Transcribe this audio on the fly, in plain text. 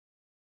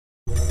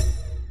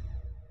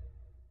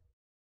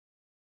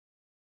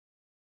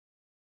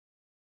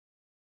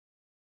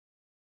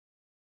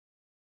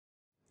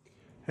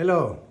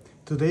Hello,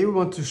 today we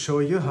want to show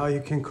you how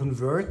you can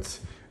convert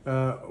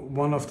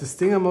one of the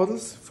Stinger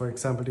models, for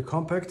example the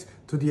compact,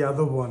 to the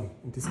other one,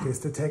 in this case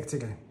the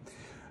tactical.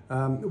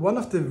 One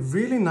of the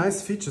really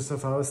nice features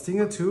of our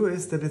Stinger II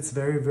is that it's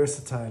very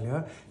versatile.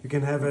 Yeah? You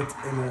can have it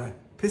in a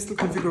pistol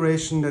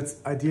configuration that's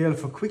ideal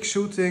for quick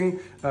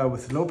shooting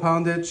with low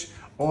poundage,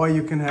 or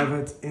you can have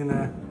it in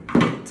a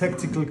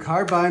tactical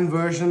carbine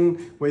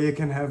version where you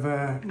can have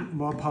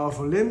more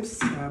powerful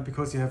limbs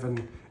because you have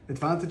an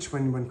advantage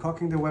when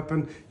cocking the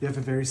weapon. You have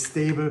a very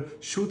stable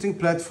shooting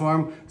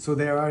platform, so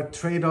there are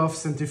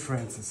trade-offs and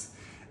differences.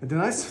 And the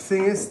nice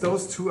thing is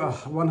those two are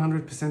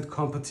 100%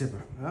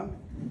 compatible. Yeah?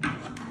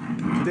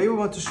 Today we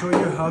want to show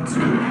you how to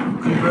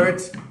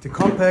convert the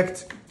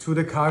compact to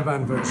the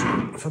carbine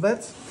version. For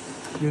that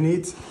you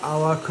need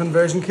our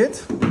conversion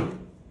kit.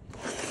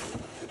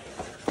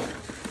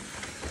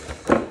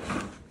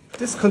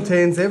 This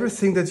contains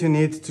everything that you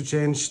need to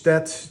change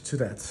that to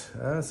that.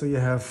 So you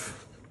have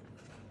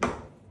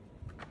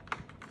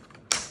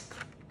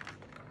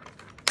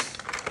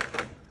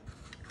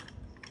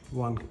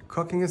one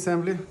cocking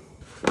assembly,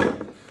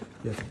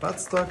 you have a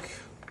buttstock,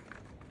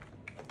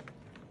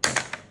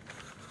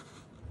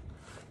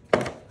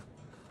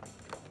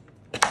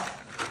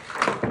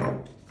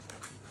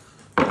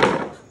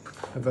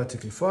 a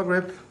vertical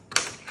foregrip,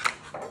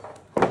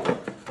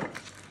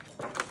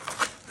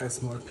 a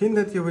small pin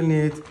that you will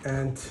need,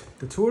 and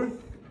the tool.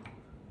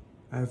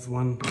 I have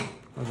one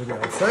already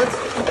outside.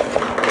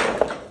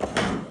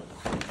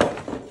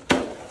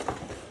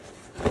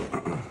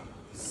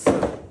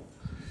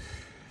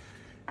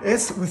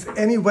 As with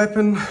any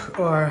weapon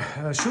or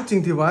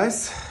shooting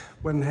device,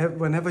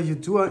 whenever you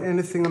do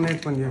anything on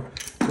it, when you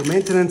do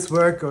maintenance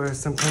work or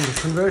some kind of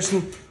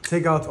conversion,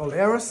 take out all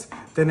arrows,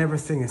 then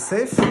everything is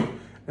safe.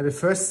 And the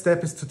first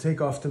step is to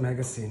take off the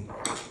magazine.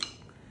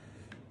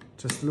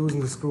 Just loosen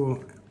the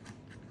screw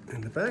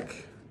in the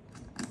back.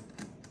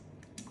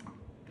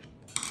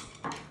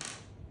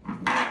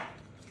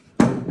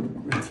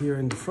 And here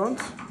in the front.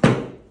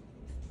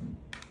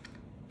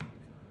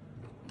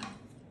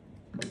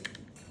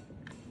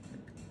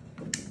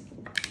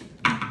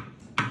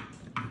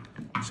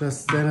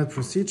 Just standard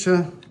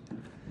procedure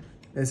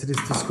as it is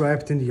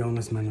described in the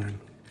owner's manual.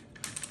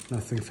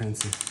 Nothing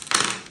fancy.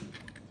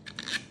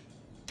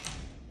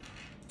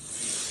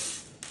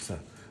 So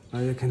now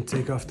you can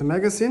take off the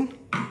magazine.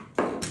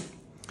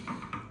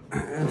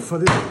 And for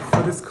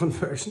this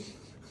conversion,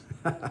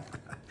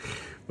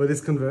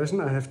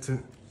 I have to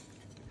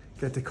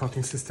get the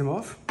cocking system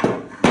off.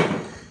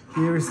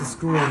 Here is the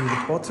screw on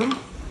the bottom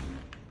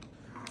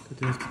that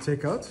you have to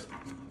take out.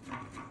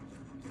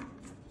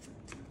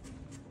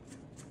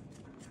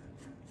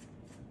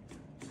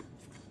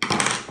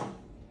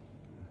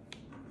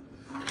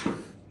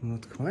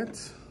 Not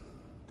quite.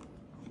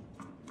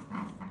 A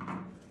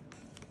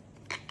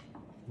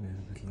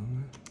little bit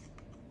longer.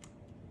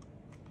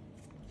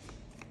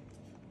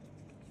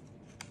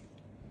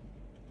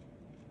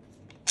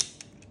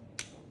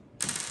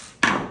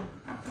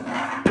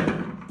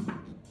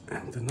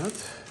 And the nut.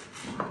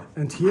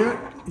 And here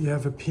you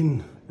have a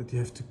pin that you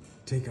have to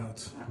take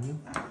out.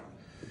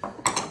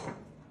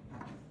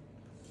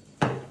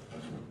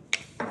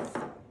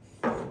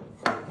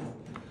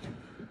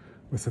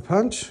 With a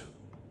punch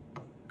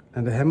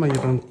and a hammer,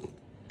 you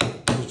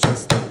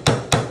just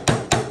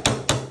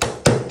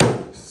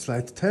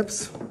slight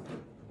taps.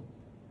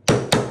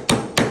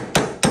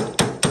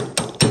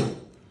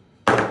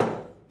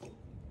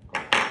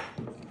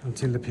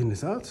 Until the pin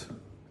is out.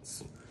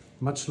 It's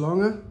much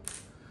longer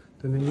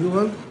than the new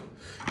one.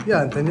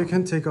 Yeah, and then you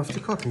can take off the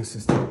cocking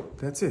system.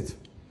 That's it.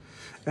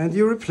 And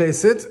you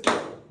replace it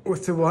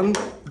with the one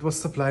that was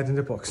supplied in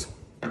the box.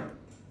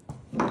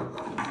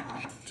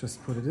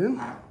 Just put it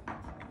in.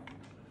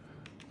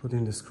 Put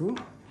in the screw,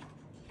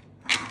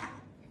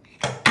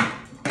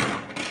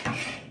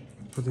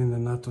 put in the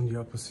nut on the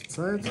opposite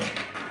side,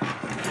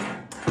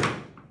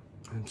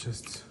 and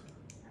just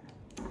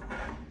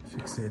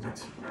fixate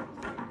it.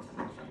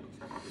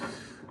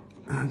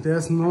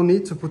 There's no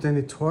need to put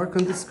any torque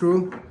on the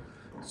screw,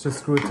 just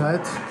screw it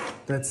tight.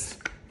 That's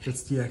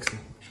the axle.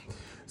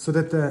 So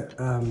that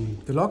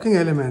the locking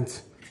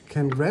element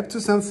can grab to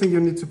something,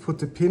 you need to put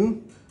the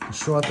pin,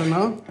 shorter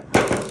now,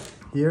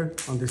 here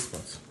on this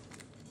spot.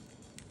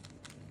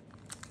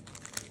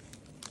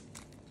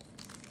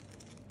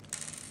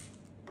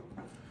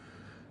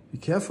 Be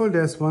careful,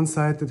 there's one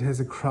side that has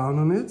a crown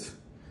on it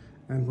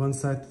and one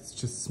side that's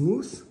just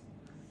smooth.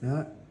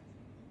 Yeah.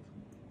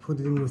 Put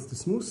it in with the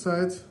smooth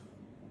side.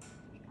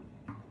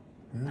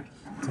 Yeah.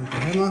 Take the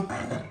hammer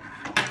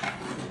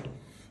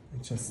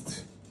and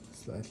just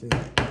slightly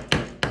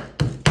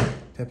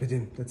tap it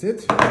in. That's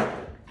it.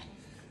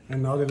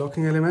 And now the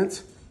locking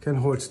element can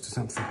hold to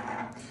something.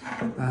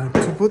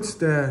 To put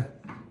the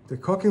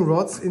cocking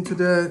rods into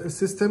the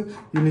system,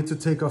 you need to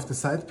take off the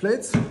side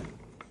plates.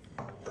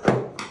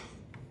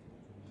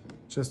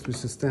 Just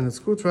with a standard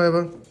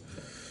screwdriver.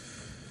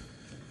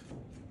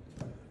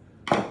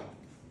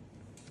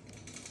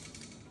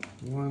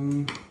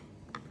 One,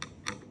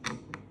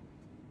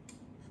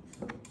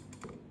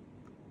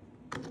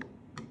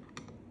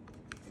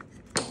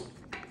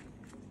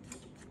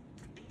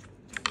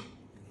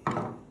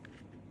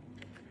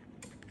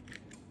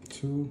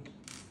 two,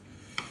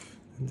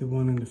 and the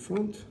one in the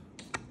front.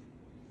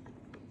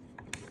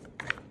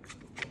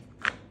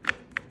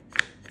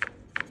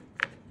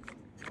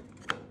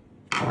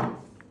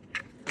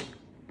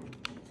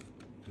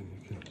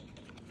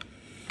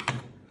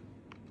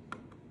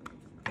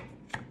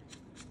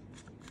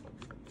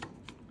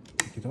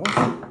 It off.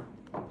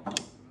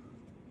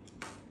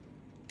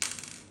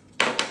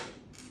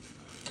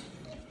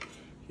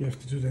 You have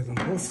to do that on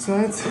both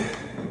sides.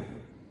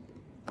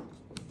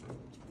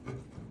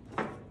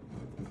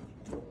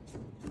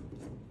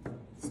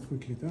 It's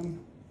quickly done.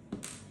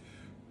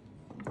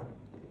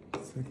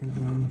 Second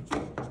one.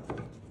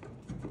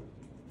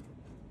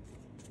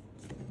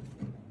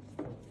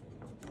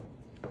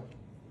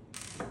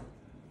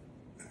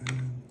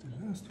 And the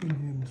last one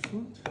here in the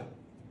front.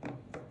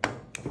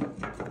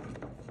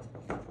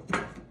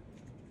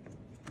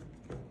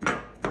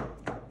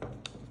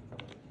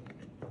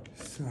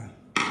 So,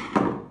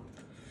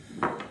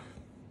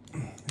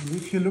 and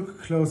if you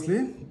look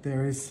closely,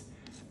 there is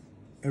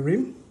a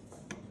rim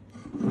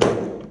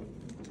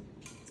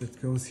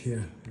that goes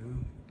here.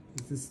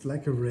 It's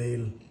like a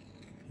rail.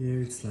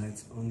 Here it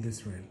slides on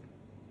this rail.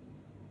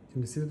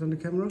 Can you see it on the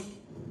camera?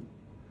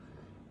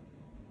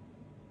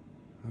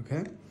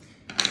 Okay.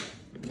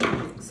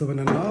 So when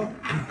I now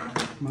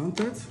mount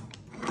it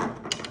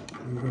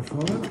and go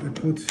forward, I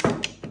put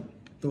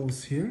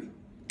those here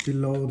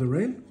below the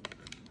rail.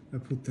 I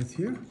put that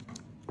here,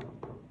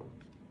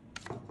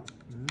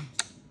 and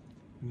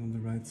on the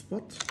right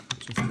spot,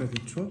 just let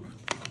it drop.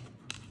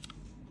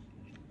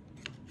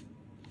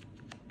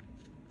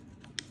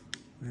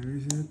 Where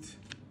is it?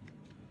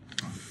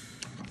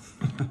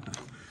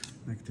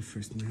 Like the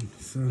first man.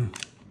 So, and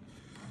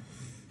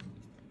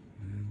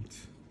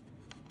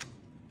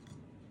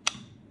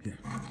yeah,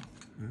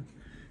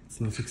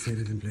 it's now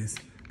fixated in place,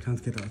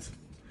 can't get out.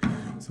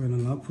 So when I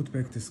now put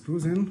back the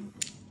screws in,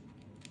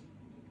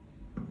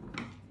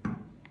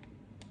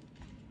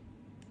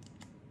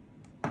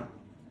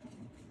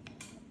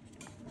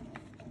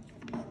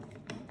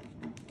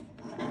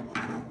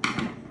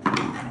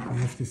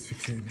 is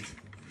fixated.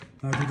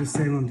 Now do the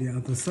same on the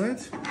other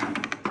side.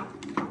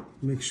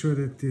 Make sure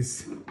that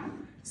this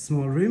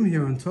small rim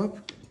here on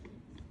top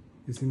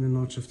is in the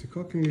notch of the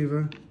cocking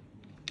lever.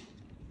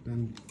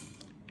 Then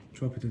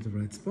drop it at the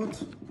right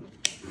spot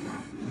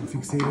and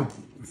fixate it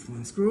with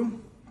one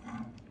screw.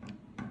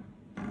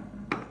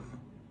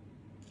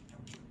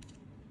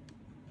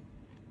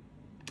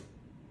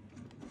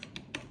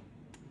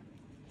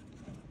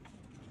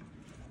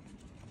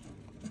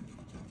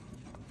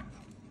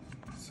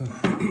 So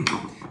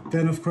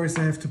then of course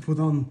I have to put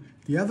on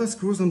the other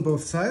screws on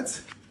both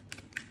sides.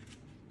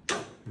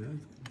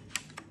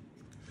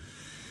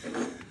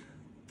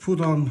 Put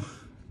on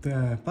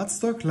the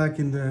buttstock like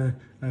in the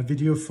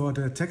video for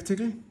the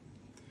tactical.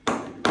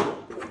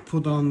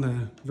 Put on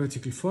the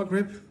vertical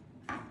foregrip.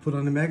 Put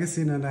on the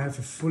magazine, and I have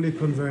a fully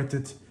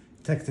converted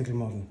tactical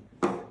model.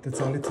 That's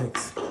all it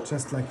takes.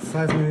 Just like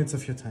 5 minutes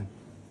of your time.